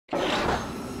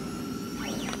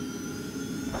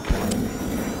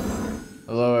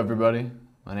Hello everybody,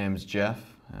 my name is Jeff,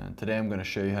 and today I'm going to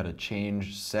show you how to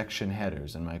change section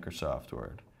headers in Microsoft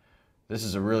Word. This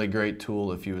is a really great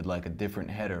tool if you would like a different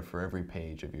header for every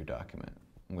page of your document.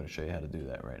 I'm going to show you how to do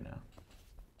that right now.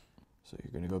 So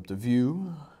you're going to go up to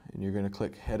View, and you're going to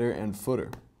click Header and Footer.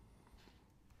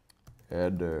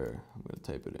 Header, I'm going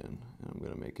to type it in, and I'm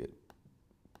going to make it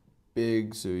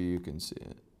big so you can see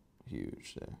it.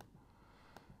 Huge there.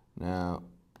 Now,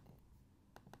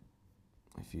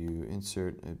 if you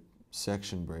insert a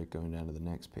section break going down to the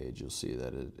next page, you'll see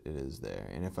that it is there.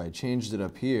 And if I changed it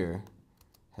up here,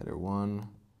 header 1,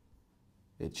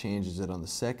 it changes it on the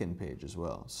second page as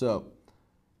well. So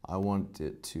I want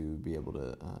it to be able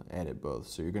to edit both.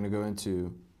 So you're going to go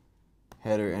into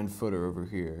header and footer over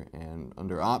here, and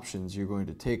under options you're going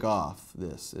to take off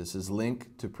this. This is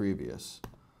link to previous.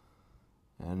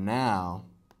 And now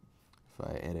if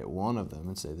I edit one of them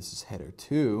and say this is header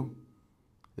 2,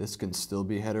 this can still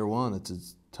be header 1.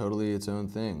 It's totally its own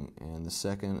thing. And the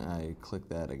second I click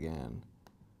that again,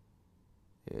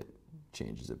 it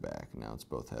changes it back. Now it's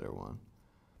both header 1.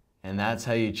 And that's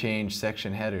how you change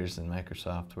section headers in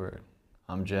Microsoft Word.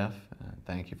 I'm Jeff, and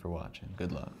thank you for watching.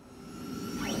 Good luck.